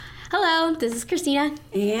Hello, this is Christina.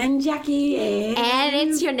 And Jackie. And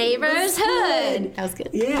it's your neighbor's hood. That was good.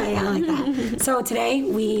 Yeah, I like that. So today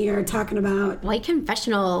we are talking about... White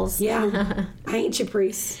confessionals. Yeah. I ain't your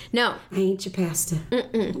priest. No. I ain't your pastor.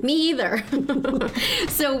 Me either.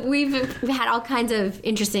 So we've had all kinds of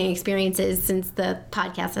interesting experiences since the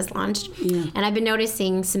podcast has launched. Yeah. And I've been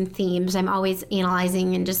noticing some themes. I'm always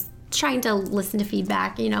analyzing and just trying to listen to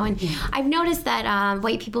feedback, and I've noticed that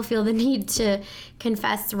white people feel the need to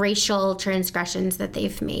confess racial transgressions that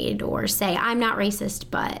they've made, or say, I'm not racist,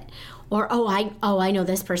 but, or, I know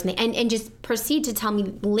this person, and just proceed to tell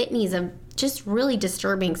me litanies of just really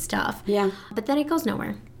disturbing stuff. Yeah. But then it goes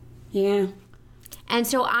nowhere. Yeah. And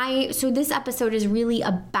so this episode is really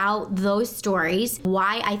about those stories,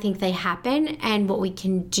 why I think they happen, and what we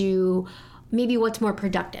can do, maybe what's more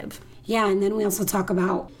productive. Yeah, and then we also talk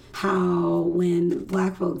about how when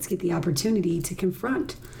black folks get the opportunity to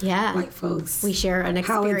confront white folks, we share an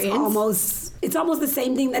experience. How it's almost the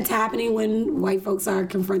same thing that's happening when white folks are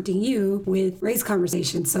confronting you with race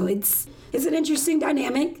conversations. So it's an interesting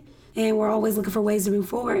dynamic, and we're always looking for ways to move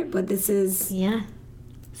forward. But this is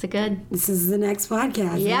this is the next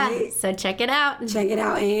podcast. Yeah, right? So check it out. Check it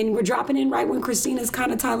out, and we're dropping in right when Christina's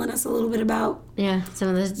kind of telling us a little bit about some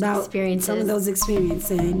of those experiences. Some of those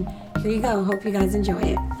experiences, and here you go. Hope you guys enjoy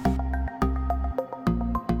it.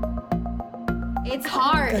 It's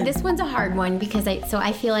hard. This one's a hard one because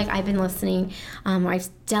I feel like I've been listening. I've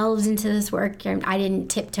delved into this work. I didn't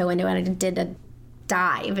tiptoe into it. I did a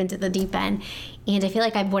dive into the deep end, and I feel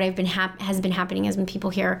like has been happening is when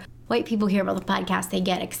white people hear about the podcast, they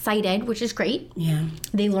get excited, which is great. Yeah,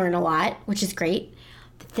 they learn a lot, which is great.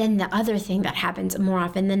 But then the other thing that happens more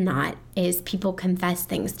often than not is people confess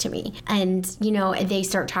things to me, and they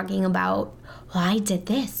start talking about, well, I did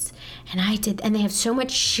this, and they have so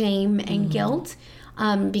much shame and guilt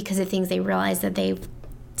because of things they realize that they've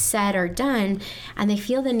said or done, and they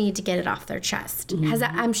feel the need to get it off their chest.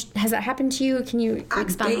 Mm-hmm. Has that happened to you? Can you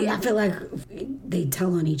expound on that? I feel like they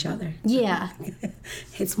tell on each other. Yeah.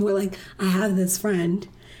 It's more like, I have this friend,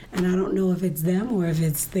 and I don't know if it's them or if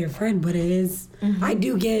it's their friend, but it is. Mm-hmm.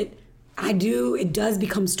 It does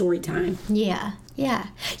become story time. Yeah. Yeah.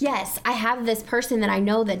 Yes, I have this person that I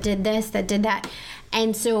know that did this, that did that.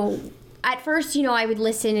 And so at first, I would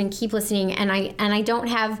listen and keep listening, and I don't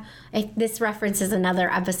have, this references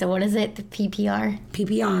another episode. What is it? The PPR?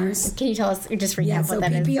 PPRs. Can you tell us, just recap what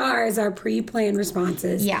that is? So PPRs are pre-planned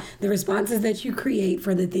responses. Yeah. The responses that you create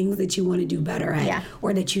for the things that you want to do better at,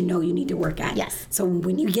 or that you need to work at. Yes. So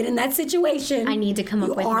when you get in that situation, I need to come up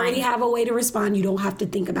with You already have a way to respond. You don't have to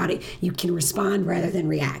think about it. You can respond rather than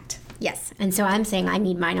react. Yes. And so I'm saying I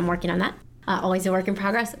need mine. I'm working on that. Always a work in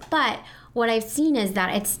progress. But what I've seen is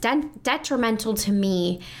that it's detrimental to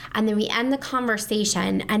me, and then we end the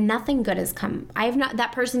conversation and nothing good has come.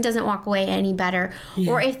 That person doesn't walk away any better,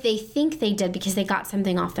 or if they think they did because they got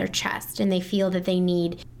something off their chest and they feel that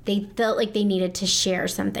they felt like they needed to share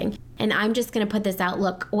something. And I'm just going to put this out.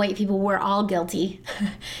 Look, white people, we're all guilty.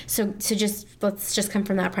 So let's just come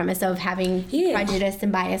from that premise of having prejudice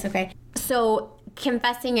and bias. Okay. So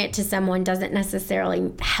confessing it to someone doesn't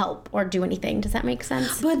necessarily help or do anything. Does that make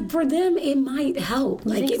sense? But for them, it might help.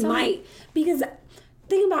 Might, because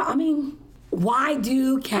think about, why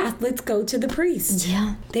do Catholics go to the priest?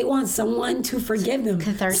 Yeah. They want someone to forgive them.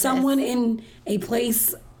 Catharsis. Someone in a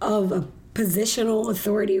place of a positional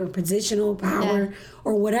authority or positional power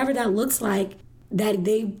or whatever that looks like, that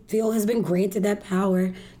they feel has been granted that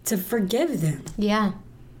power to forgive them. Yeah.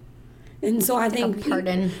 And so I think... A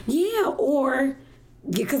pardon. Or...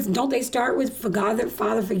 Because don't they start with,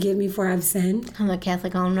 Father, forgive me for I've sinned? I'm not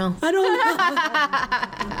Catholic, I don't know.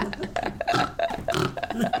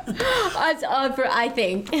 That's I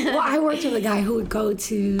think. Well, I worked with a guy who would go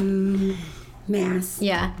to Mass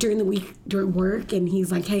during the week during work, and he's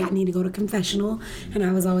like, hey, I need to go to confessional, and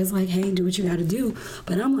I was always like, hey, do what you gotta do.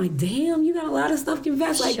 But I'm like, damn, you got a lot of stuff to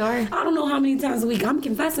confess. Like, I don't know how many times a week I'm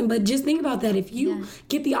confessing, but just think about that. If you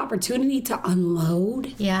get the opportunity to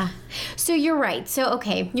unload. So you're right. So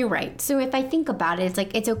you're right. So if I think about it, it's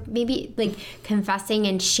like maybe like confessing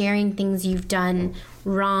and sharing things you've done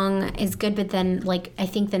wrong is good, but then I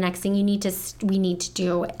think the next thing we need to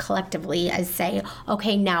do collectively is say,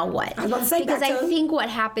 okay, now what? I was about to say because I think what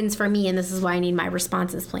happens for me, and this is why I need my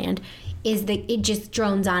responses planned, is that it just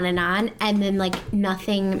drones on, and then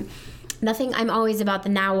nothing. I'm always about the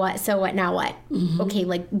now what, so what, now what? Mm-hmm. Okay,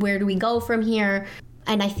 where do we go from here?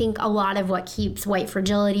 And I think a lot of what keeps white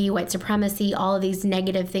fragility, white supremacy, all of these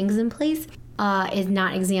negative things in place is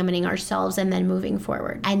not examining ourselves and then moving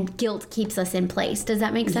forward. And guilt keeps us in place. Does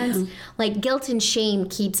that make sense? Guilt and shame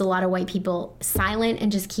keeps a lot of white people silent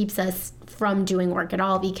and just keeps us from doing work at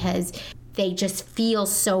all because they just feel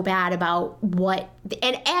so bad about what,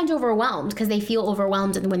 and overwhelmed, because they feel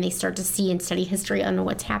overwhelmed, and when they start to see and study history on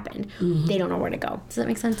what's happened, they don't know where to go. Does that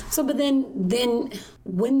make sense? So, but then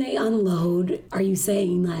when they unload, are you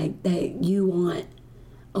saying like that you want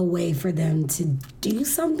a way for them to do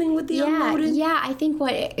something with the unloaded? Yeah, I think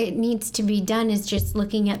what it needs to be done is just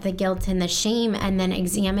looking at the guilt and the shame and then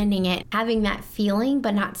examining it, having that feeling,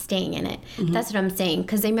 but not staying in it. That's what I'm saying.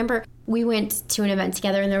 Because I remember we went to an event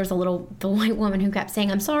together and there was the white woman who kept saying,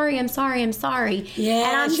 I'm sorry, I'm sorry, I'm sorry.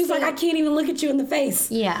 Yeah, and she's like, I can't even look at you in the face.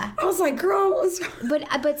 Yeah. I was like, girl, what's...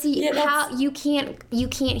 But see, how you can't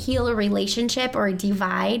heal a relationship or a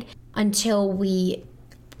divide until we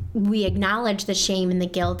acknowledge the shame and the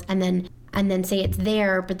guilt and then say it's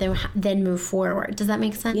there, but then move forward. Does that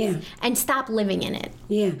make sense? Yeah. And stop living in it.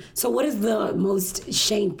 Yeah. So what is the most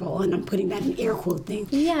shameful, and I'm putting that in air quote thing,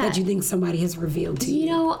 that you think somebody has revealed to you?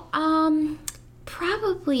 You know,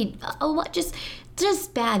 probably a lot,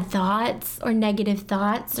 just bad thoughts or negative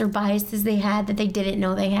thoughts or biases they had that they didn't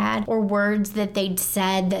know they had, or words that they'd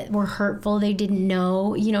said that were hurtful they didn't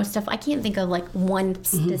know, stuff. I can't think of like one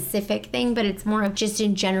specific thing, but it's more of just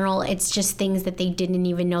in general, it's just things that they didn't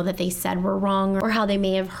even know that they said were wrong, or how they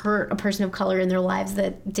may have hurt a person of color in their lives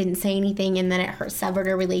that didn't say anything, and then it severed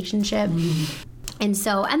a relationship. And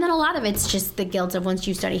then a lot of it's just the guilt of once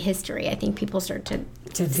you study history, I think people start to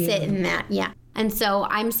sit in that. Yeah. And so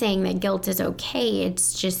I'm saying that guilt is okay.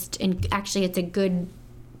 It's just, and actually it's a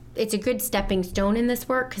good stepping stone in this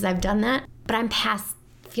work because I've done that. But I'm past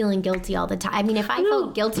feeling guilty all the time. I mean, if I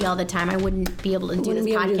felt guilty all the time, I wouldn't be able to do this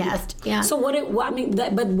podcast. Yeah. So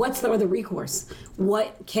but what's the other recourse?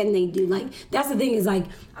 What can they do? Like, that's the thing is, like,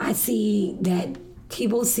 I see that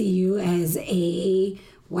people see you as a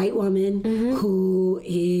white woman who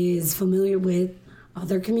is familiar with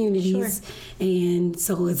other communities. And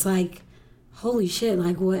so it's like, holy shit,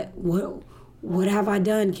 like what have I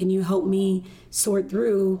done? Can you help me sort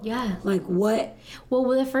through? Yeah. Like what? Well,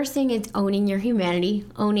 the first thing is owning your humanity,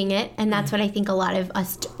 owning it. And that's what I think a lot of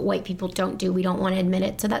us white people don't do. We don't want to admit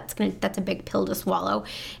it. So that's a big pill to swallow,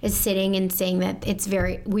 is sitting and saying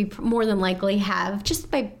that we more than likely have, just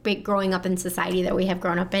by growing up in society that we have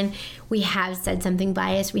grown up in, we have said something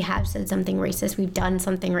biased. We have said something racist. We've done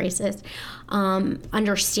something racist.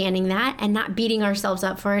 Understanding that and not beating ourselves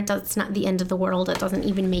up for it. That's not the end of the world. It doesn't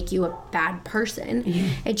even make you a bad person.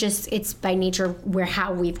 It's by nature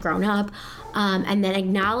how we've grown up. And then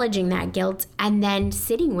acknowledging that guilt and then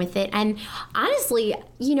sitting with it. And honestly,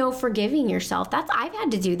 forgiving yourself. I've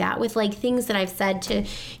had to do that with like things that I've said to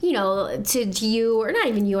you, or not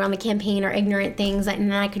even you, on the campaign, or ignorant things.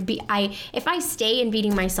 And then if I stay in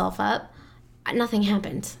beating myself up, nothing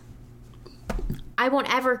happens. I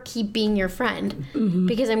won't ever keep being your friend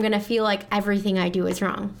because I'm going to feel like everything I do is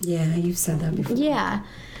wrong. Yeah, you've said that before. Yeah.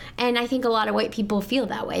 And I think a lot of white people feel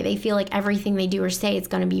that way. They feel like everything they do or say is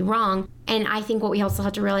going to be wrong. And I think what we also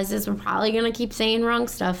have to realize is we're probably going to keep saying wrong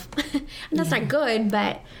stuff. And that's not good,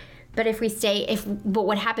 but if we stay, but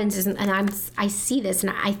what happens is, and I see this,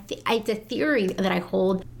 and it's a theory that I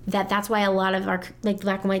hold, that's why a lot of our like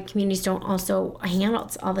black and white communities don't also hang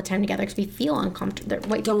out all the time together, because we feel uncomfortable.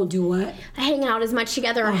 White don't do what? Hang out as much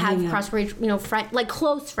together, or have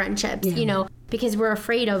close friendships, because we're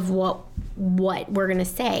afraid of what we're gonna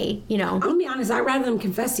say, I'm gonna be honest, I'd rather them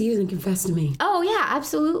confess to you than confess to me. Oh yeah,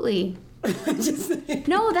 absolutely.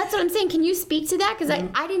 No, that's what I'm saying. Can you speak to that? Because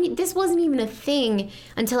I didn't. This wasn't even a thing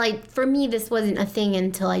until for me, this wasn't a thing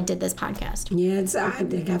until I did this podcast. Yeah,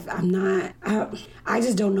 I'm not. I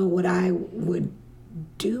just don't know what I would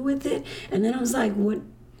do with it. And then I was like, what?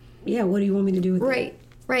 Yeah, what do you want me to do with it?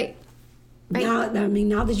 Right. Now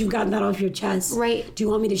that you've gotten that off your chest, right? Do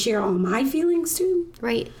you want me to share all my feelings too?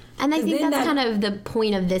 Right. And I think that's kind of the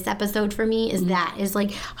point of this episode for me, is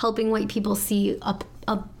like helping white people see a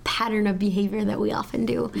pattern of behavior that we often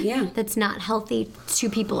do. Yeah. That's not healthy to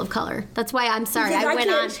people of color. That's why I'm sorry I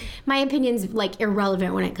went on. My opinion's like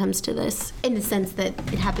irrelevant when it comes to this, in the sense that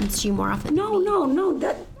it happens to you more often. No.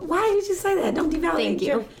 Why did you say that? Don't devalue. Thank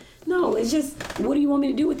you. No, it's just, what do you want me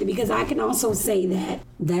to do with it? Because I can also say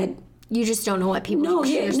that you just don't know what people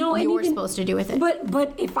you're supposed to do with it.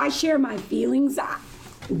 But if I share my feelings,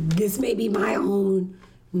 this may be my own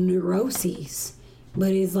neuroses,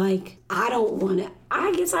 but it's like, I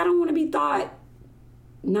guess I don't want to be thought,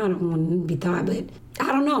 not I don't want to be thought, but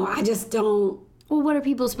I don't know. I just don't. Well, what are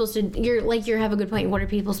people supposed to, you have a good point. What are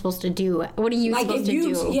people supposed to do? What are you supposed to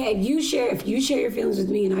do? Yeah, if you share your feelings with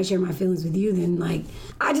me and I share my feelings with you, then like,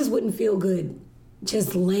 I just wouldn't feel good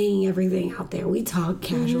just laying everything out there. We talk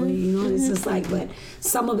casually, you know, it's just like, but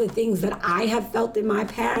some of the things that I have felt in my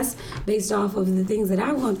past based off of the things that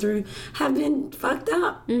I've gone through have been fucked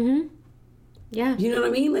up. Yeah. You know what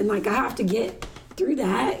I mean? And like, I have to get through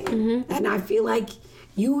that. And I feel like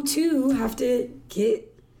you too have to get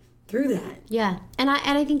through that. Yeah. And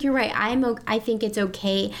I think you're right. I think it's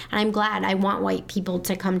okay. And I'm glad. I want white people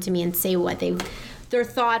to come to me and say what their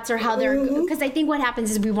thoughts or how they're, because I think what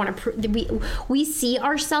happens is we want to we see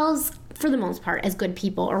ourselves for the most part as good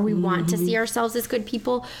people, or we want to see ourselves as good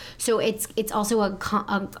people. So it's also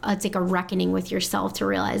it's like a reckoning with yourself to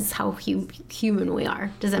realize how human we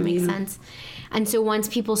are. Does that make sense? And so once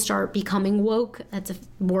people start becoming woke, that's a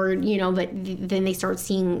word, you know, but then they start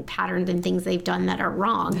seeing patterns and things they've done that are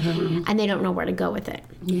wrong, and they don't know where to go with it.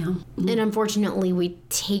 Yeah. And unfortunately, we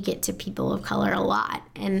take it to people of color a lot.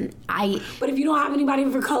 But if you don't have anybody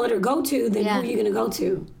of color to go to, then who are you going to go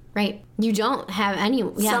to? Right. You don't have any.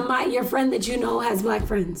 Your friend that you know has black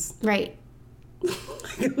friends. Right.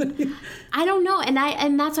 I don't know, and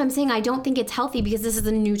that's what I'm saying. I don't think it's healthy, because this is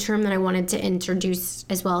a new term that I wanted to introduce,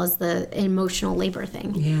 as well as the emotional labor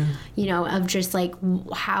thing. Yeah, you know, of just like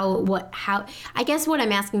how. I guess what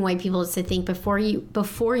I'm asking white people is to think before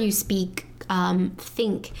you speak.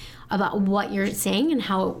 Think about what you're saying and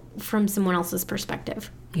how from someone else's perspective.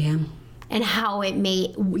 Yeah, and how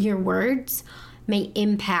your words may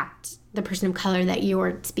impact the person of color that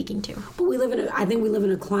you're speaking to. But I think we live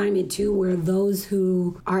in a climate too where those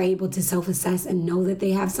who are able to self-assess and know that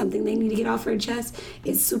they have something they need to get off their chest,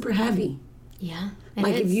 it's super heavy. Yeah.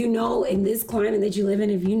 Like if you know in this climate that you live in,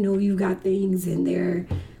 if you know you've got things and they're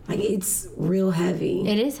like, it's real heavy.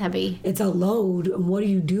 It is heavy. It's a load. And what do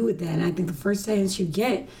you do with that? And I think the first chance you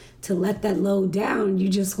get to let that load down, you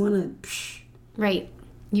just want to... Right.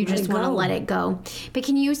 You just want to let it go. But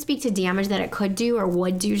can you speak to damage that it could do or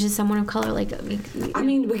would do to someone of color? And I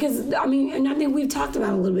think we've talked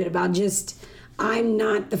about a little bit about just, I'm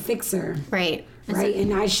not the fixer. Right. Right?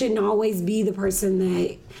 And I shouldn't always be the person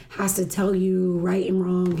that has to tell you right and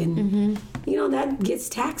wrong. And, you know, that gets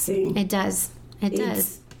taxing. It does. It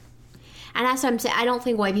does. And that's what I'm saying. I don't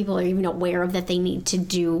think white people are even aware of that they need to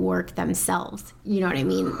do work themselves. You know what I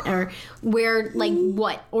mean? Or where, like,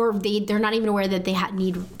 what? Or they're not even aware that they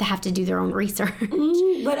have to do their own research.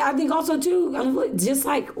 But I think also, too, just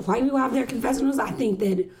like white people have their confessionals, I think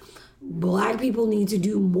that black people need to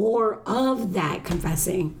do more of that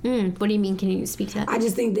confessing. What do you mean? Can you speak to that? I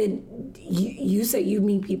just think that you say you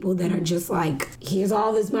meet people that are just like, here's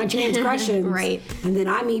all this my transgressions. Right. And then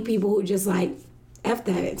I meet people who just like, F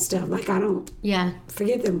that and stuff. Like, I don't... Yeah.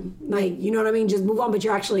 Forget them. Like, you know what I mean? Just move on, but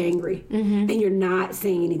you're actually angry. And you're not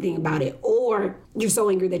saying anything about it. Or you're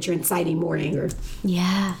so angry that you're inciting more anger.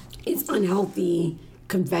 Yeah. It's unhealthy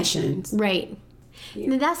confessions. Right.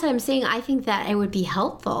 Yeah. That's what I'm saying. I think that it would be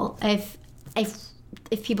helpful if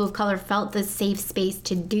people of color felt the safe space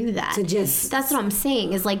to do that. That's what I'm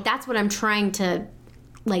saying. Is like, that's what I'm trying to,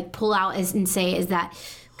 like, pull out and say is that...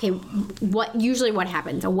 Okay, what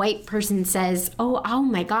happens? A white person says, oh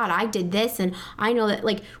my God, I did this, and I know that,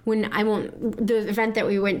 like, the event that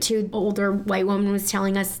we went to, the older white woman was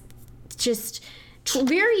telling us just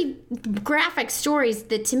very graphic stories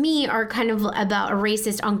that to me are kind of about a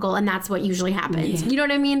racist uncle, and that's what usually happens. You know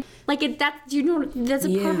what I mean? Like, that's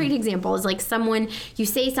a perfect example. It's like someone, you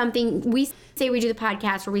say something, we say we do the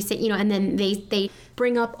podcast, or we say, you know, and then they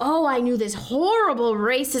bring up, I knew this horrible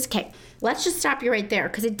racist. Okay, let's just stop you right there,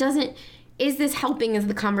 because it doesn't. Is this helping as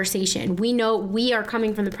the conversation? We know we are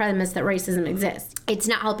coming from the premise that racism exists. It's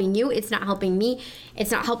not helping you. It's not helping me. It's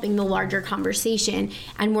not helping the larger conversation.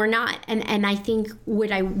 And we're not. And I think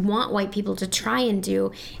what I want white people to try and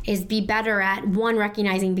do is be better at, one,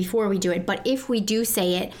 recognizing before we do it. But if we do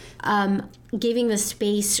say it, giving the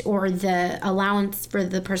space or the allowance for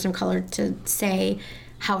the person of color to say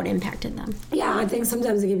how it impacted them. Yeah, I think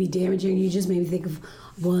sometimes it can be damaging. You just made me think of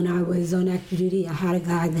when I was on active duty. I had a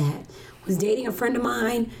guy that was dating a friend of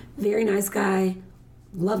mine, very nice guy,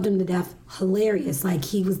 loved him to death, hilarious. Like,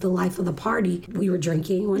 he was the life of the party. We were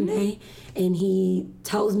drinking one day, and he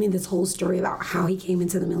tells me this whole story about how he came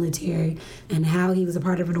into the military and how he was a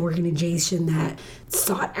part of an organization that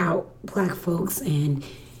sought out black folks, and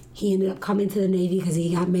he ended up coming to the Navy because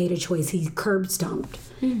he got made a choice. He curb stomped.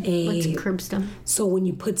 What's a curb stomp? So when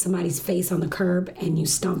you put somebody's face on the curb and you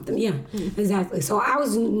stomp them. Yeah, exactly. So I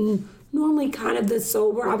was normally kind of the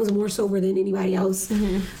sober. I was more sober than anybody else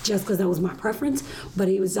just because that was my preference. But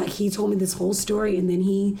it was like he told me this whole story, and then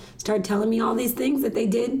he started telling me all these things that they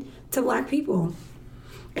did to black people.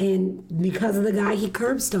 And because of the guy he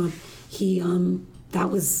curb stomped, that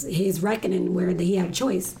was his reckoning where he had a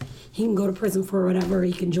choice. he can go to prison for whatever,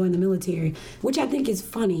 he can join the military, which I think is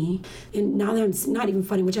funny. And now that it's not even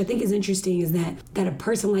funny, which I think is interesting, is that a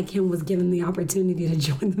person like him was given the opportunity to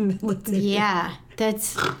join the military. Yeah,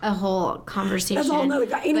 that's a whole conversation. That's a whole nother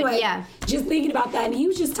guy. Anyway, just thinking about that, and he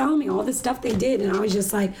was just telling me all the stuff they did, and I was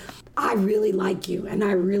just like, I really like you, and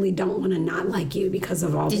I really don't want to not like you because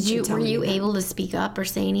of all that you're telling me. Were you able to speak up or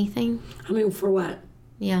say anything? I mean, for what?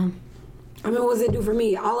 Yeah. I mean, what does it do for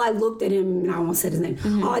me? All I looked at him, and I won't say his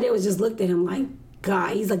name, all I did was just looked at him like,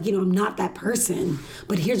 God, he's like, I'm not that person,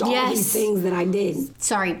 but here's all these things that I did.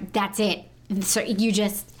 Sorry, that's it. So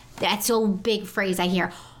that's a big phrase I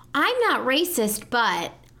hear. I'm not racist,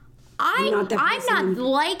 but I'm not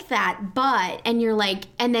like that, but, and you're like,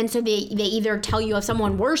 and then so they either tell you of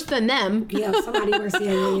someone worse than them. Yeah, somebody worse,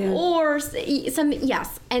 yeah. Or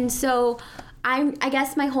yes. And so I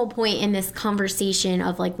guess my whole point in this conversation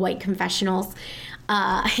of like white confessionals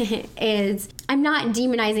is I'm not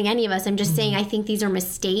demonizing any of us. I'm just saying I think these are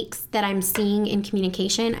mistakes that I'm seeing in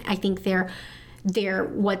communication. I think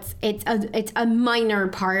it's a minor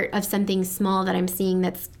part of something small that I'm seeing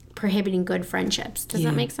that's prohibiting good friendships. Does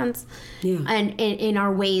that make sense? Yeah. And in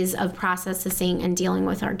our ways of processing and dealing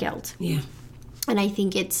with our guilt. Yeah. And I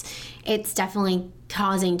think it's definitely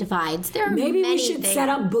causing divides. Maybe we should set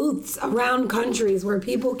up booths around countries where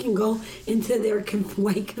people can go into their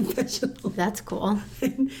white confessional. That's cool.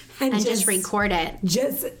 and just record it.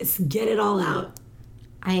 Just get it all out.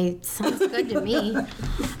 Sounds good to me.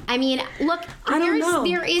 I mean, look,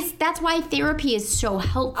 that's why therapy is so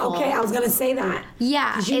helpful. Okay, I was going to say that.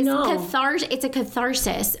 Yeah, it's a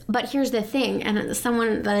catharsis. But here's the thing, and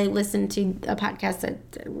someone that I listened to a podcast that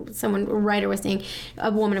a writer was saying,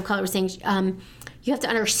 a woman of color was saying, you have to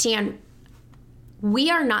understand,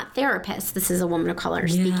 we are not therapists. This is a woman of color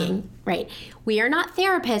speaking, right? We are not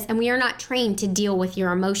therapists, and we are not trained to deal with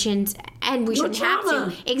your emotions, and we shouldn't have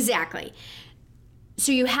to. Exactly.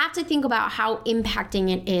 So you have to think about how impacting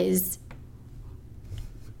it is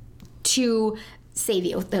to say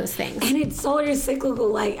those things. And it's so cyclical.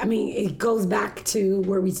 Like, I mean, it goes back to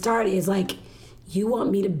where we started. It's like, you want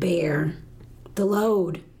me to bear the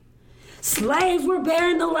load. Slaves were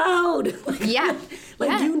bearing the load.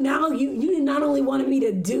 You not only wanted me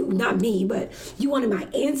to do, not me, but you wanted my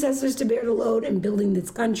ancestors to bear the load and building this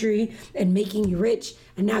country and making you rich.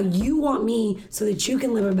 And now you want me so that you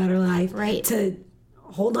can live a better life. Right. To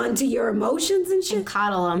hold on to your emotions and shit. And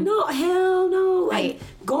coddle them. No, hell no. Right.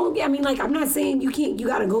 I'm not saying you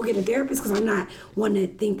gotta go get a therapist, because I'm not one to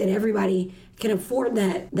think that everybody can afford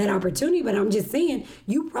that opportunity, but I'm just saying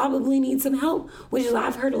you probably need some help, which is,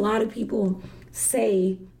 I've heard a lot of people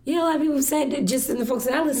say, a lot of people said that, just in the folks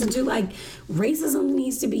that I listen to, like, racism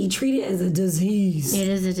needs to be treated as a disease. It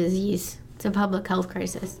is a disease. It's a public health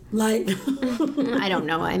crisis. Like, I don't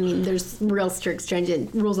know. I mean, there's real strict,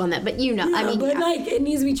 stringent rules on that, but it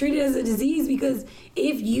needs to be treated as a disease, because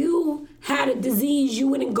if you had a disease, you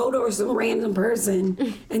wouldn't go to some random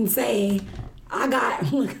person and say, I got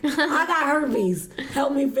herpes.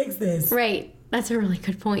 Help me fix this. Right. That's a really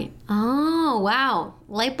good point. Oh, wow.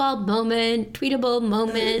 Light bulb moment, tweetable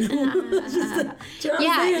moment.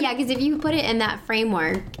 Yeah, because if you put it in that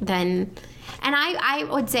framework, then... And I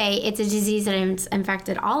would say it's a disease that has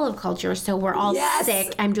infected all of culture, so we're all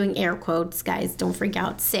sick. I'm doing air quotes, guys. Don't freak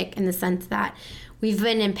out. Sick in the sense that we've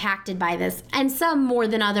been impacted by this. And some more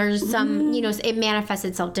than others. Some, it manifests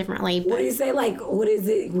itself differently. What do you say? Like, what is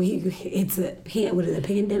it? It's a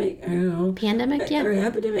pandemic? I don't know. Pandemic, yeah. Or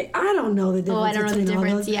epidemic. I don't know the difference. Oh, I don't know the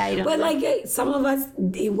difference. Yeah, I don't know. But, like, some of us,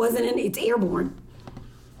 it's airborne.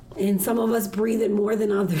 And some of us breathe it more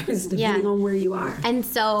than others, depending on where you are. And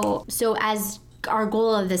so as our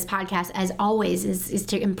goal of this podcast, as always, is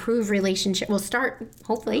to improve relationship. We'll start,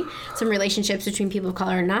 hopefully, some relationships between people of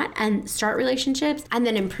color or not, and start relationships, and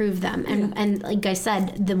then improve them. And like I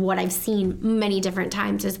said, what I've seen many different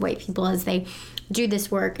times is white people, as they do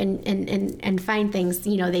this work and find things,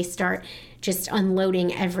 they start just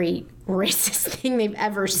unloading every racist thing they've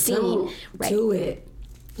ever seen. Do it.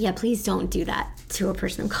 Yeah, please don't do that to a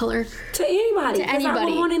person of color. To anybody. Because I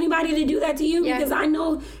don't want anybody to do that to you, because I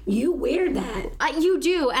know you wear that. You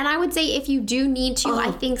do. And I would say if you do need to, I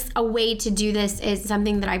think a way to do this is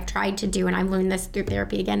something that I've tried to do, and I've learned this through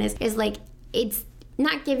therapy again, is like, it's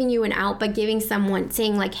not giving you an out, but giving someone,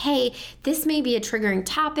 saying like, hey, this may be a triggering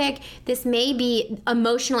topic. This may be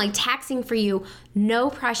emotionally taxing for you. No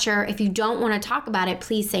pressure. If you don't want to talk about it,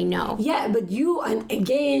 please say no. Yeah, but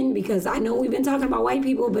again, because I know we've been talking about white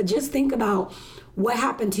people, but just think about what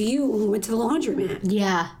happened to you when we went to the laundromat.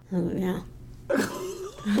 Yeah. Oh, yeah.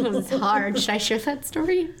 It was hard. Should I share that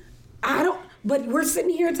story? But we're sitting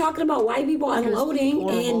here talking about white people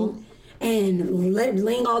unloading, and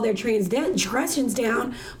laying all their transgressions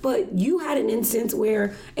down. But you had an instance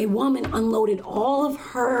where a woman unloaded all of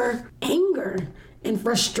her anger and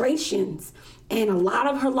frustrations and a lot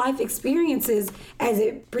of her life experiences as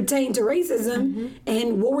it pertained to racism.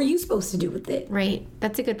 And what were you supposed to do with it? Right.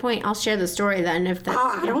 That's a good point. I'll share the story then if that's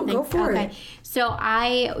I don't go for it. So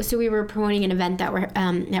we were promoting an event that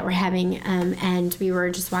we're having, and we were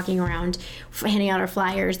just walking around handing out our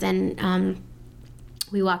flyers, and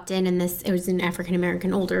we walked in, and it was an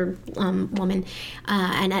African-American older woman.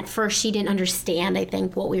 And at first she didn't understand, I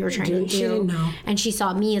think, what we were trying to do. She didn't know. And she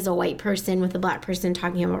saw me as a white person with a black person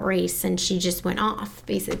talking about race, and she just went off,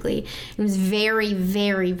 basically. And was very,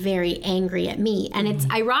 very, very angry at me. And it's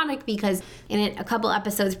ironic because in a couple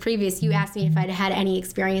episodes previous, you asked me if I'd had any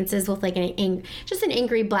experiences with like just an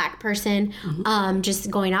angry black person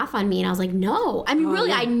just going off on me. And I was like, no. I mean,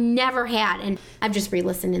 really, I never had. And I've just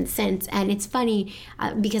re-listened since. And it's funny,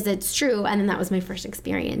 because it's true, and then that was my first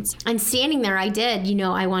experience. And standing there, I did,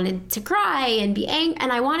 I wanted to cry and be angry,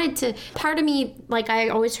 and I wanted to, part of me, like I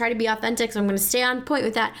always try to be authentic, so I'm going to stay on point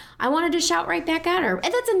with that. I wanted to shout right back at her.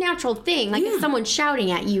 And that's a natural thing, like if someone's shouting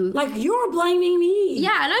at you. Like, you're blaming me.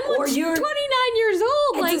 Yeah, and I'm like 29 years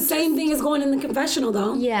old. It's like the same thing as going in the confessional,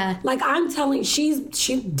 though. Yeah. Like, I'm telling, she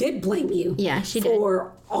did blame you. Yeah, she did.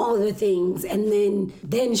 For all of the things, and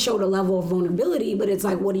then showed a level of vulnerability, but it's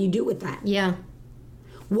like, what do you do with that? Yeah.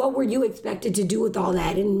 What were you expected to do with all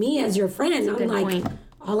that? And me as your friend, I'm like,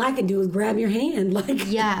 all I can do is grab your hand. Like,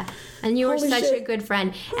 yeah. And you were such a good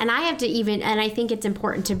friend. And I have to and I think it's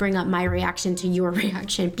important to bring up my reaction to your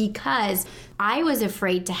reaction, because I was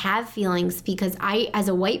afraid to have feelings, because as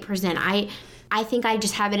a white person, I think I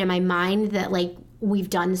just have it in my mind that like we've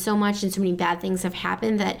done so much and so many bad things have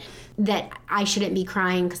happened that I shouldn't be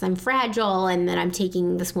crying because I'm fragile and that I'm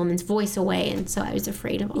taking this woman's voice away. And so I was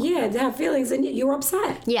afraid of all to have feelings, and you're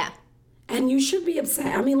upset. Yeah. And you should be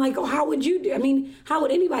upset. I mean, like, how would you do? I mean, how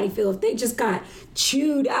would anybody feel if they just got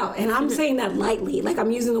chewed out? And I'm saying that lightly. Like,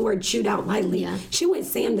 I'm using the word chewed out lightly. Yeah. She went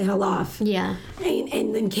Sam the hell off. Yeah.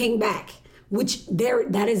 And then came back, which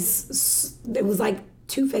it was like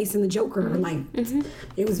Two-Face and the Joker. Like,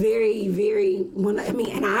 it was very, very,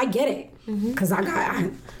 and I get it. Because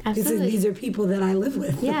these are people that I live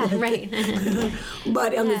with. Yeah, right.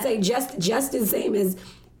 But I'm going to say just the same as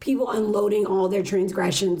people unloading all their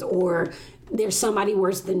transgressions, or there's somebody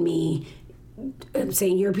worse than me. I'm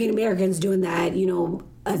saying European Americans doing that,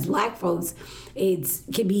 as black folks, it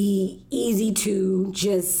can be easy to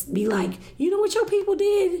just be like, you know what your people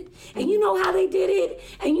did, and you know how they did it,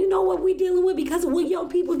 and you know what we're dealing with because of what your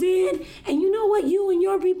people did, and you know what you and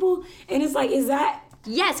your people, and it's like, is that...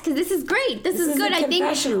 Yes, because this is great. This is good. I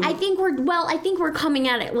think we're coming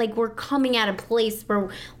at it like we're coming at a place where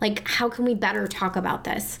like how can we better talk about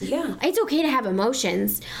this? Yeah, it's okay to have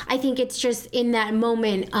emotions. I think it's just in that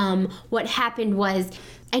moment. What happened was,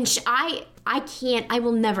 and I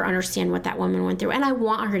will never understand what that woman went through. And I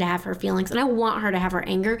want her to have her feelings and I want her to have her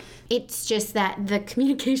anger. It's just that the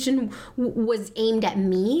communication was aimed at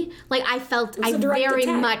me. Like I very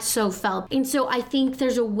much so felt. And so I think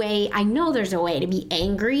I know there's a way to be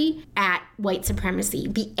angry at white supremacy,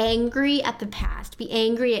 be angry at the past, be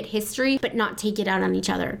angry at history, but not take it out on each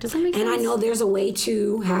other. Does that make sense? And I know there's a way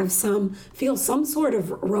to feel some sort of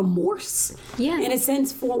remorse, in a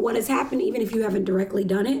sense, for what has happened, even if you haven't directly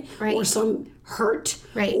done it, or some hurt,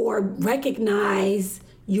 or recognize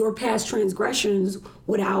your past transgressions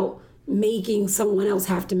without making someone else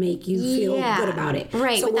have to make you feel good about it.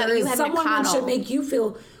 Right. So whereas someone should make you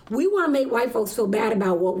feel, we want to make white folks feel bad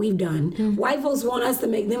about what we've done. Mm-hmm. White folks want us to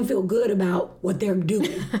make them feel good about what they're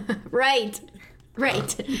doing. Right.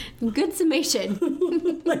 Good summation.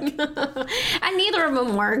 And neither of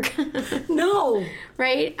them work. No.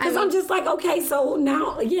 Right? Because I'm just like, okay, so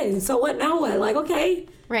now, so what now what? Like, okay.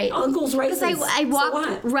 Right. Uncle's racist. Because I walked, so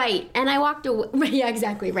what? Right. And I walked away. Yeah,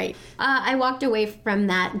 exactly. Right. I walked away from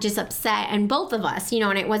that just upset. And both of us,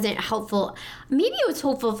 and it wasn't helpful. Maybe it was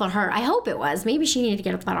helpful for her. I hope it was. Maybe she needed to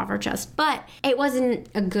get that off her chest. But it wasn't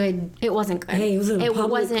good. Hey, it was in a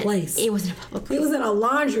public place. It wasn't a public place. It was in a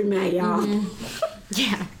laundromat, y'all. Mm-hmm.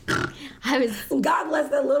 Yeah. God bless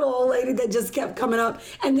that little old lady that just kept coming up.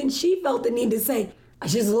 And then she felt the need to say,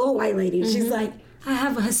 she's a little white lady. Mm-hmm. She's like, I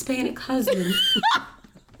have a Hispanic husband.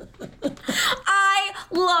 I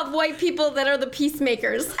love white people that are the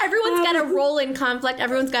peacemakers. Everyone's got a role in conflict.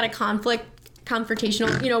 Everyone's got a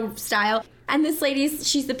confrontational, style. And this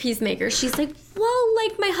she's the peacemaker. She's like, well,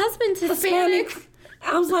 like my husband's Hispanic.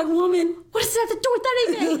 I was like, woman. What does that have to do with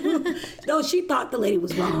anything? No, she thought the lady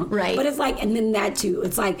was wrong. Right. But it's like, and then that too.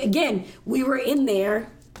 It's like, again, we were in there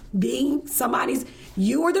being somebody's,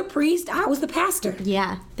 you were the priest, I was the pastor.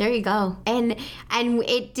 Yeah, there you go. And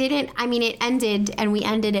it didn't, I mean, it ended, and we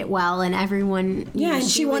ended it well, and everyone... Yeah, and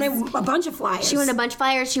she wanted a bunch of flyers. She wanted a bunch of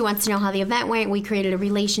flyers. She wants to know how the event went. We created a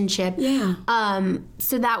relationship. Yeah.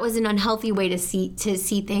 So that was an unhealthy way to see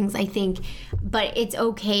things, I think. But it's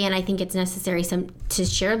okay, and I think it's necessary to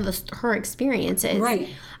share her experiences. Right.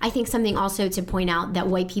 I think something also to point out that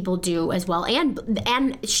white people do as well,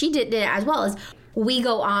 and she did it as well, as we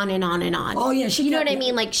go on and on and on. Oh yeah, you know what I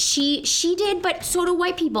mean? Like she did, but so do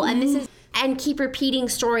white people, and this is. And keep repeating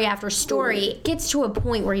story after story. It gets to a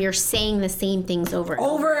point where you're saying the same things over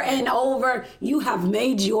and over. You have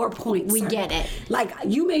made your point. We get it. Like,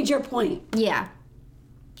 you made your point. Yeah.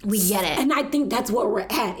 We get it. And I think that's where we're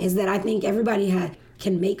at, is that I think everybody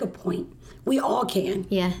can make a point. We all can.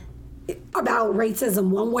 Yeah. About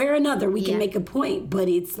racism, one way or another, we can make a point. But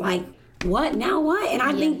it's like, what? Now what? And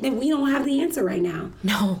I think that we don't have the answer right now.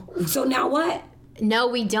 No. So now what? No,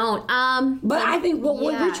 we don't. But I think what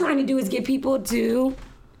we're trying to do is get people to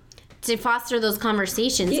foster those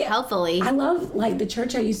conversations healthily. I love, like, the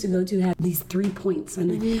church I used to go to had these 3 points,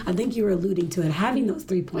 and I think you were alluding to it. Having those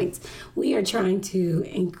 3 points, we are trying to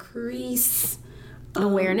increase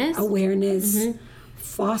awareness,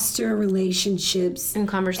 foster relationships and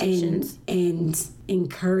conversations, and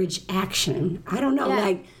encourage action. I don't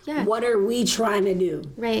know, what are we trying to do?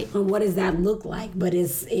 Right. And what does that look like? But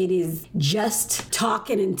it is just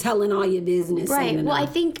talking and telling all your business. Right. Well, I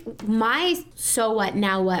think my so what,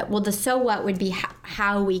 now what? Well, the so what would be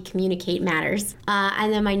how we communicate matters.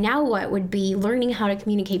 And then my now what would be learning how to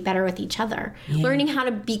communicate better with each other. Yeah. Learning how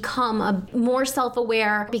to become more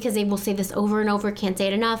self-aware, because they will say this over and over, can't say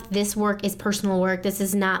it enough. This work is personal work. This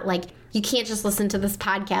is not like, you can't just listen to this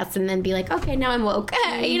podcast and then be like, okay, now I'm woke.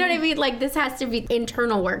 You know what I mean? Like, this has to be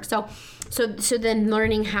internal work. So then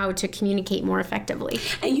learning how to communicate more effectively.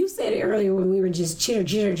 And you said it earlier when we were just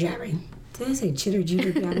chitter-jabbering. Did I say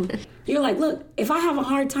chitter-jabbering? You're like, look, if I have a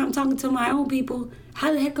hard time talking to my own people,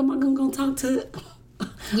 how the heck am I going to talk to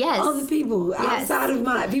other people outside of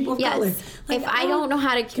my people of color? Like, if I don't know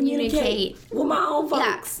how to communicate with my own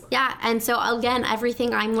folks. Yeah. And so, again,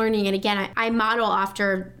 everything I'm learning, and again, I model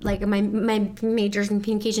after, like, my majors in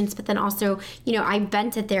communications, but then also, I've been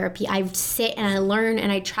to therapy. I sit and I learn,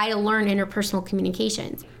 and I try to learn interpersonal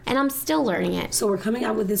communications. And I'm still learning it. So we're coming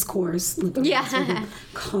out with this course.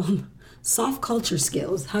 Called Soft Culture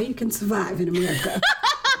Skills, How You Can Survive in America.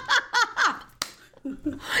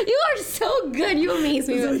 You are so good. You amaze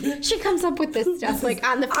me. She comes up with this stuff like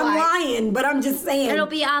on the fly. I'm lying, but I'm just saying. It'll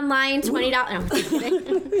be online, $20.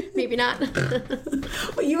 No, maybe not.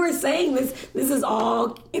 But you were saying this is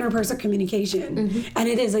all interpersonal communication, and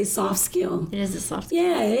it is a soft skill. It is a soft skill.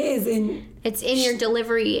 Yeah, it is. And it's in your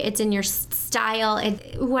delivery. It's in your style.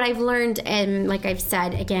 What I've learned, and like I've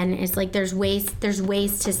said again, is like there's ways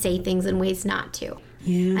to say things and ways not to.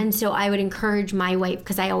 Yeah. And so I would encourage my wife,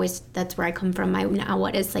 because that's where I come from. My now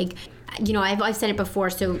what is like, I've said it before,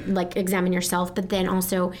 so like examine yourself, but then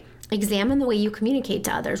also examine the way you communicate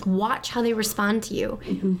to others. Watch how they respond to you.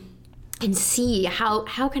 Mm-hmm. And see how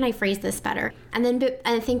can I phrase this better. And then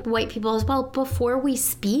I think white people as well, before we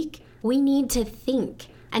speak, we need to think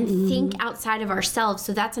and think outside of ourselves.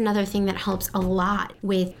 So that's another thing that helps a lot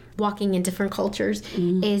with walking in different cultures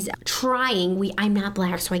is trying. I'm not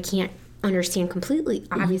Black, so I can't understand completely,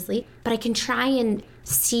 obviously, but I can try and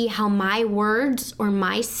see how my words or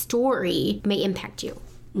my story may impact you.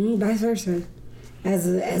 Vice versa.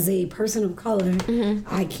 As a person of color,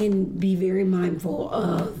 I can be very mindful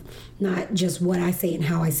of not just what I say and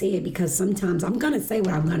how I say it, because sometimes I'm going to say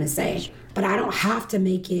what I'm going to say, but I don't have to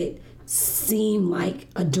make it seem like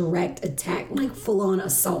a direct attack, like full-on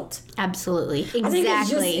assault. Absolutely. Exactly. I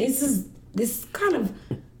think this kind of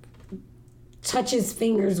touches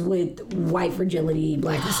fingers with white fragility,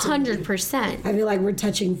 Black history. 100%. I feel like we're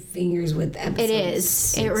touching fingers with episodes. It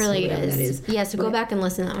is. It really is. Yeah, so go back and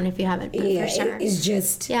listen to that one if you haven't. Yeah, for sure. It's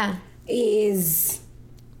just. Yeah. It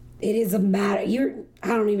is a matter.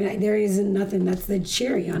 There isn't nothing that's the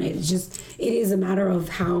cherry on it. It is a matter of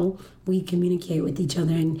how we communicate with each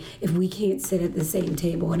other, and if we can't sit at the same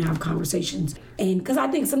table and have conversations. And because I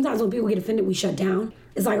think sometimes when people get offended, we shut down.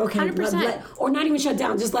 It's like, okay, or not even shut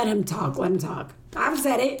down, just let him talk. I've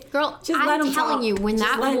said it. Girl, I'm telling you, when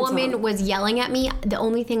that woman was yelling at me, the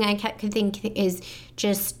only thing I could think is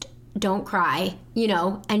just don't cry,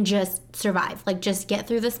 and just survive. Like, just get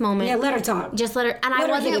through this moment. Yeah, let her talk. Just let her. And I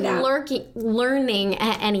wasn't learning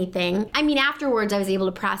anything. I mean, afterwards, I was able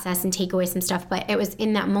to process and take away some stuff, but it was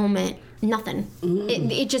in that moment, nothing.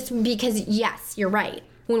 It just, because, yes, you're right.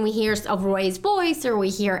 when we hear a Roy's voice or we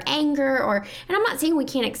hear anger and I'm not saying we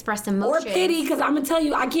can't express emotion. Or pity, because I'm going to tell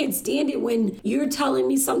you, I can't stand it when you're telling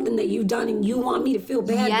me something that you've done and you want me to feel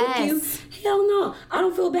bad with you. Hell no. I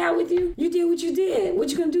don't feel bad with you. You did what you did. What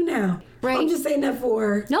you going to do now? Right. I'm just saying that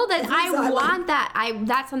for... No, that I want that.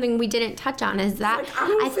 That's something we didn't touch on is that... I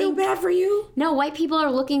don't feel bad for you. No, white people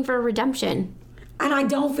are looking for redemption. And I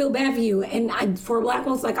don't feel bad for you. And for black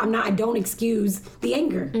folks, I don't excuse the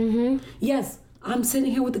anger. Mm-hmm. Yes, I'm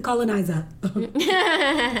sitting here with the colonizer.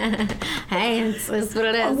 Hey, it's what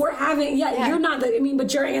it is. We're having, you're not,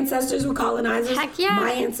 but your ancestors were colonizers. Heck yeah.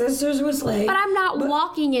 My ancestors were slaves. But I'm not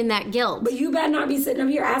walking in that guilt. But you better not be sitting up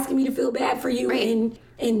here asking me to feel bad for you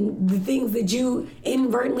and the things that you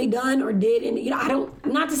inadvertently done or did. And,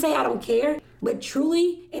 not to say I don't care, but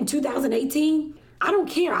truly in 2018, I don't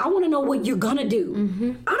care. I want to know what you're going to do.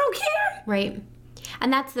 Mm-hmm. I don't care. Right.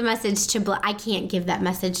 And that's the message to I can't give that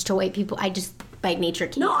message to white people. I just, by nature,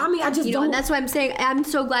 can't. No, I just don't. And that's why I'm saying, I'm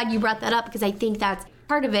so glad you brought that up, because I think that's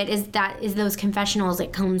part of it is those confessionals.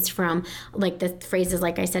 It comes from, like, the phrases,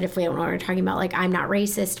 like I said, if we don't know what we're talking about, like, I'm not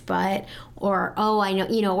racist, but, or, oh, I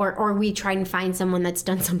know, or we try and find someone that's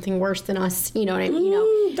done something worse than us,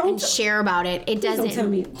 and share about it. It doesn't, don't tell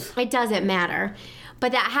me. It doesn't matter.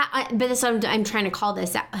 But but this I'm trying to call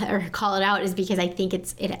it out is because I think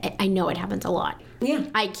I know it happens a lot. Yeah,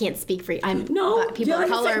 I can't speak for you. People of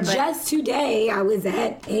color. But just today, I was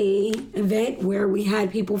at a event where we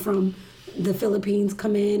had people from the Philippines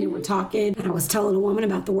come in and we're talking, and I was telling a woman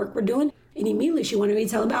about the work we're doing, and immediately she wanted me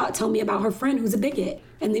to tell me about her friend who's a bigot,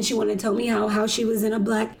 and then she wanted to tell me how she was in a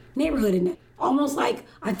black neighborhood, and almost like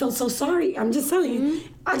I felt so sorry. I'm just telling you,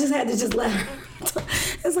 I just had to just let her.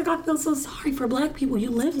 It's like, I feel so sorry for black people.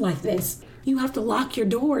 You live like this. You have to lock your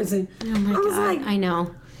doors. And oh my God, like, I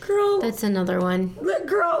know. Girl. That's another one. Look,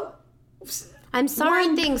 girl. I'm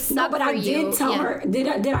sorry things suck for you. I did tell her.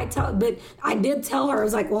 But I did tell her, I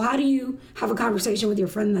was like, well, how do you have a conversation with your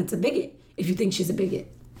friend that's a bigot if you think she's a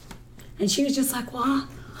bigot? And she was just like, well,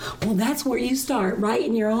 that's where you start, right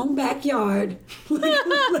in your own backyard.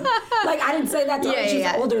 Like I didn't say that to her. She's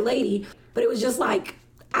an older lady. But it was just like,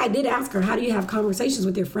 I did ask her, how do you have conversations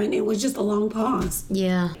with your friend? It was just a long pause.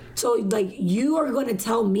 Yeah. So, like, you are going to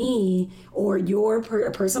tell me, or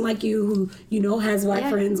a person like you who, has black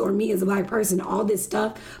friends, or me as a black person, all this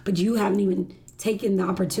stuff, but you haven't even taken the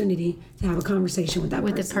opportunity to have a conversation with that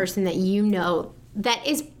person. With the person that that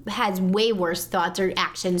has way worse thoughts or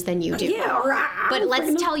actions than you do. Yeah, but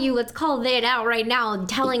let's call it out right now.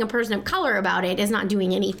 Telling a person of color about it is not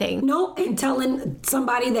doing anything. No, and telling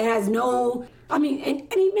somebody that has no...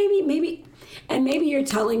 maybe you're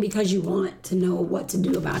telling because you want to know what to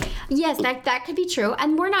do about it. Yes, that could be true.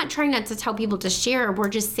 And we're not trying not to tell people to share. We're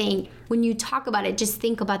just saying when you talk about it, just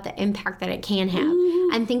think about the impact that it can have,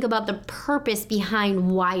 and think about the purpose behind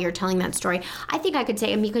why you're telling that story. I think I could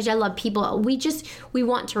say, and because I love people, we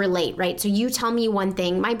want to relate, right? So you tell me one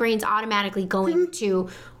thing, my brain's automatically going to,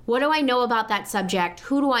 what do I know about that subject?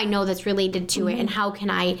 Who do I know that's related to it? And how can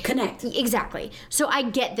I connect? Exactly. So I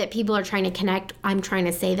get that people are trying to connect. I'm trying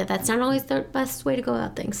to say that that's not always the best way to go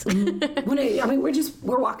about things.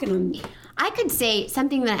 We're walking on... I could say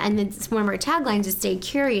something and it's one of our taglines is stay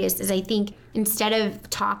curious, is I think instead of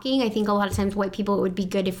talking, I think a lot of times white people, it would be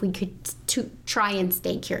good if we could try and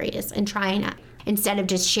stay curious and try and instead of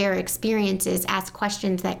just share experiences, ask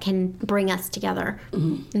questions that can bring us together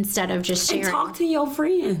instead of just sharing. And talk to your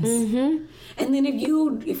friends. Mm-hmm. And then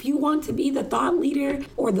if you want to be the thought leader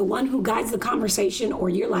or the one who guides the conversation, or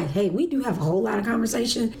you're like, hey, we do have a whole lot of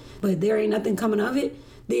conversation, but there ain't nothing coming of it,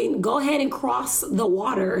 then go ahead and cross the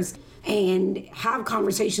waters and have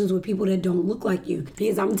conversations with people that don't look like you.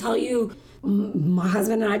 Because I'm telling you, my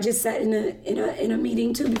husband and I just sat in a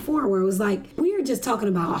meeting too before where it was like, we were just talking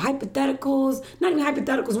about hypotheticals, not even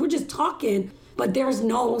hypotheticals, we're just talking, but there's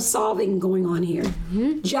no solving going on here.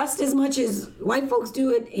 Mm-hmm. Just as much as white folks do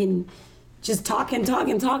it in just talking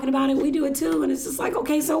about it, we do it too. And it's just like,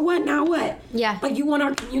 okay, so what? Now what? Yeah. Like, you want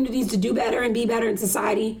our communities to do better and be better in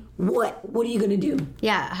society. What are you going to do?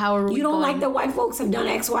 Yeah, how are we You don't like that white folks have done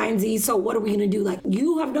X, Y, and Z, so what are we going to do? Like,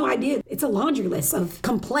 you have no idea. It's a laundry list of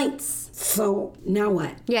complaints. So now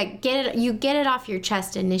what? Yeah, you get it off your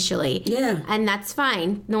chest initially. Yeah. And that's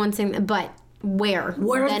fine. No one's saying that, but where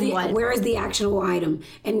is the actionable item?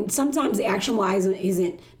 And sometimes the actionable item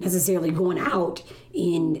isn't necessarily going out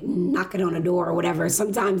and knocking on a door or whatever.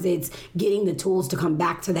 Sometimes it's getting the tools to come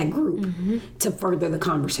back to that group to further the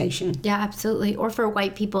conversation. Yeah, absolutely. Or for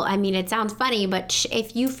white people, I mean, it sounds funny, but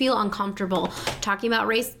if you feel uncomfortable talking about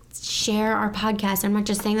race, share our podcast. I'm not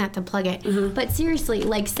just saying that to plug it, but seriously,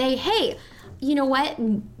 like, say, hey, you know what?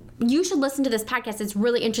 you should listen to this podcast. It's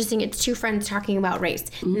really interesting. It's two friends talking about race.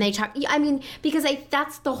 And they talk, I mean, because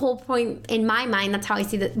that's the whole point in my mind. That's how I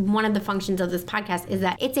see that one of the functions of this podcast is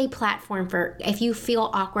that it's a platform for, if you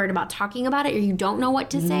feel awkward about talking about it or you don't know what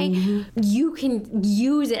to say, you can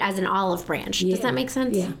use it as an olive branch. Does that make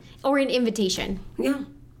sense? Yeah. Or an invitation. Yeah.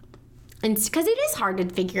 And because it is hard to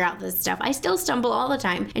figure out this stuff. I still stumble all the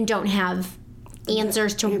time and don't have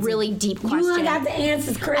answers to really deep questions. You got the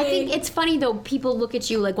answers, Craig. I think it's funny though, people look at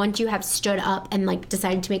you like once you have stood up and like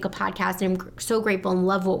decided to make a podcast, and I'm so grateful and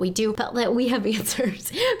love what we do, but like, we have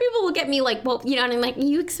answers. People look at me like, well, you know, and I'm like,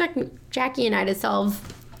 you expect Jackie and I to solve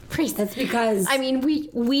race? That's because I mean,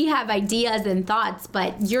 we have ideas and thoughts,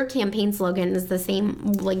 but your campaign slogan is the same,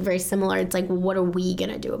 like very similar. It's like, what are we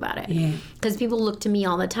gonna do about it? Yeah. Because people look to me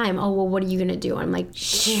all the time, oh, well, what are you gonna do? I'm like, I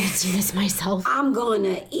can't do this myself. I'm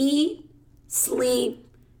gonna eat, sleep,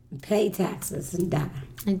 pay taxes, and die.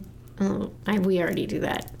 We already do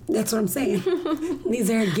that. That's what I'm saying. These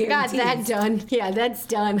are guarantees. Got that done. Yeah, that's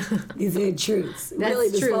done. These are truths. That's really,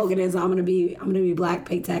 the truth. slogan is I'm gonna be black,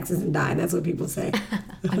 pay taxes, and die. That's what people say.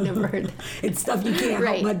 I've never heard that. It's stuff you can't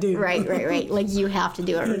help but do. Right. Like you have to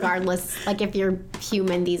do it regardless. Like if you're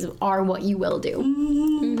human, these are what you will do.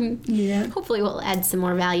 Mm-hmm. Yeah. Hopefully we'll add some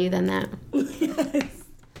more value than that. Yes.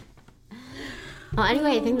 Well,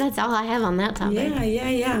 anyway, I think that's all I have on that topic.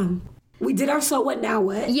 Yeah. We did our so what, now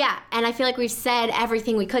what? Yeah, and I feel like we've said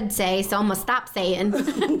everything we could say, so I'm going to stop saying.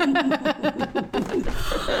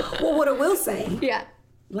 Well, what I will say. Yeah.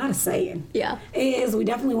 A lot of saying. Yeah. Is we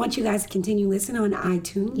definitely want you guys to continue listening on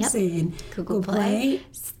iTunes and Google Play,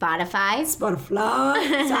 Spotify.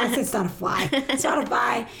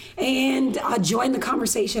 Spotify. And join the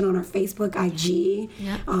conversation on our Facebook, IG.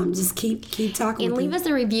 Yep. Just keep talking. And leave us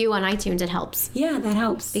a review on iTunes. It helps. Yeah, that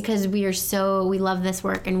helps. Because we love this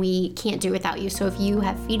work and we can't do it without you. So if you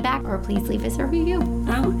have feedback, or please leave us a review.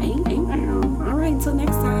 All right, until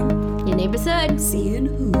next time. Your neighborhood. See you in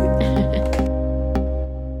the hood.